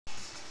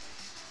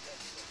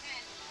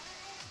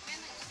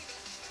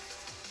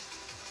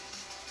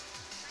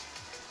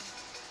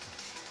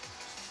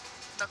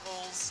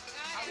Knuckles.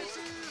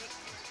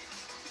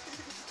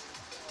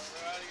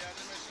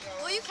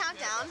 Will you count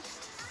down?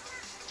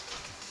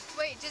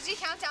 Wait, does he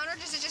count down or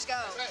does it just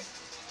go? Hey.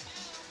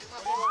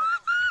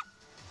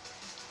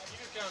 You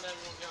can count down,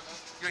 you won't count down.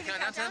 You want to count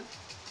down, Tim?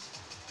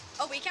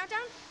 Oh, we count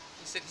down?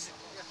 He said,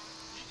 yeah.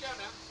 You count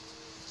down.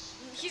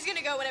 He's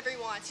gonna go whenever he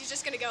wants. He's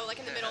just gonna go like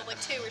in the middle of like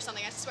 2 or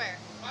something, I swear.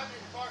 Might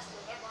be in the car still,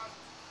 never mind.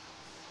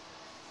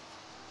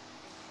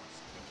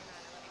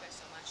 I love you guys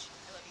so much.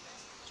 I love you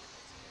guys.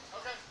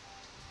 Okay.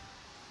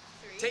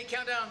 3. Tate,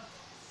 count down.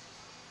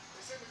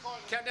 It's in the car.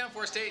 Count down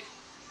for us, Tate.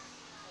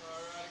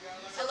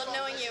 I love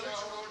knowing you.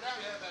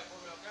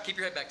 Keep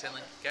your head back,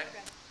 Tenley, okay?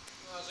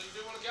 So you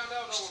do want to count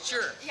down?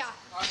 Sure. Yeah.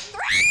 3!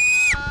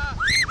 Ah. Oh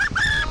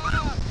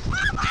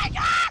my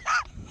god!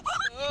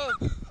 Oh.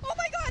 Oh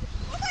my god!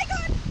 Oh my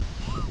god!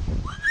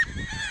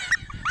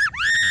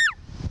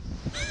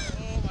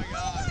 Oh my god.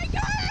 Oh my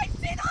god! I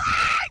see the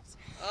lights!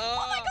 Oh,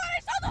 Oh my god! I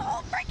saw the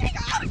whole freaking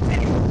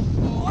ocean!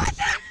 What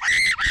the?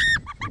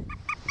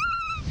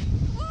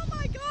 Oh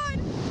my god!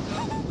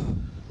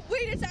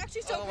 Wait, it's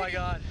actually so oh my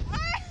god.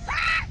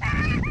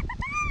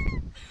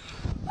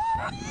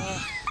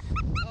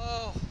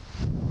 Oh.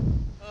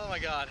 Oh my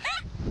god.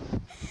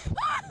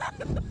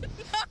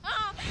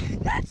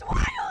 That's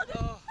wild!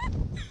 Oh.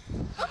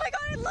 Oh my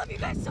god, I love you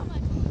guys so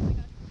much. Oh my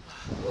god.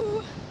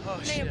 Ooh. Oh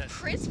Name shit.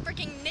 Chris,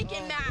 freaking Nick,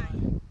 and Oh, Matt.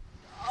 God.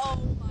 Oh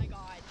my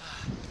god.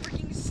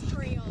 Freaking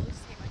Streels.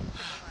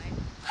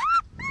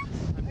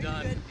 I'm Are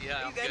done. you good? Yeah, Are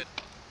you I'm good? good.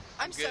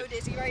 I'm so good.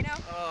 dizzy right now.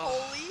 Oh.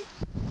 Holy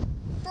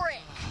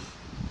frick.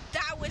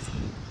 That was.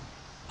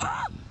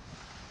 Oh!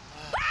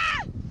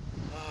 Ah!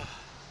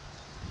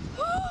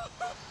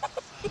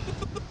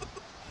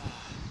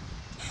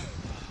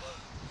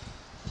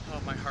 Oh,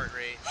 my heart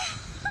rate.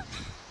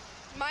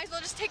 Might as well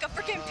just take a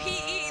freaking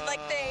PE like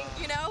thing,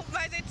 you know?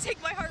 Might as well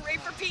take my heart rate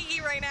for PE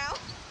right now.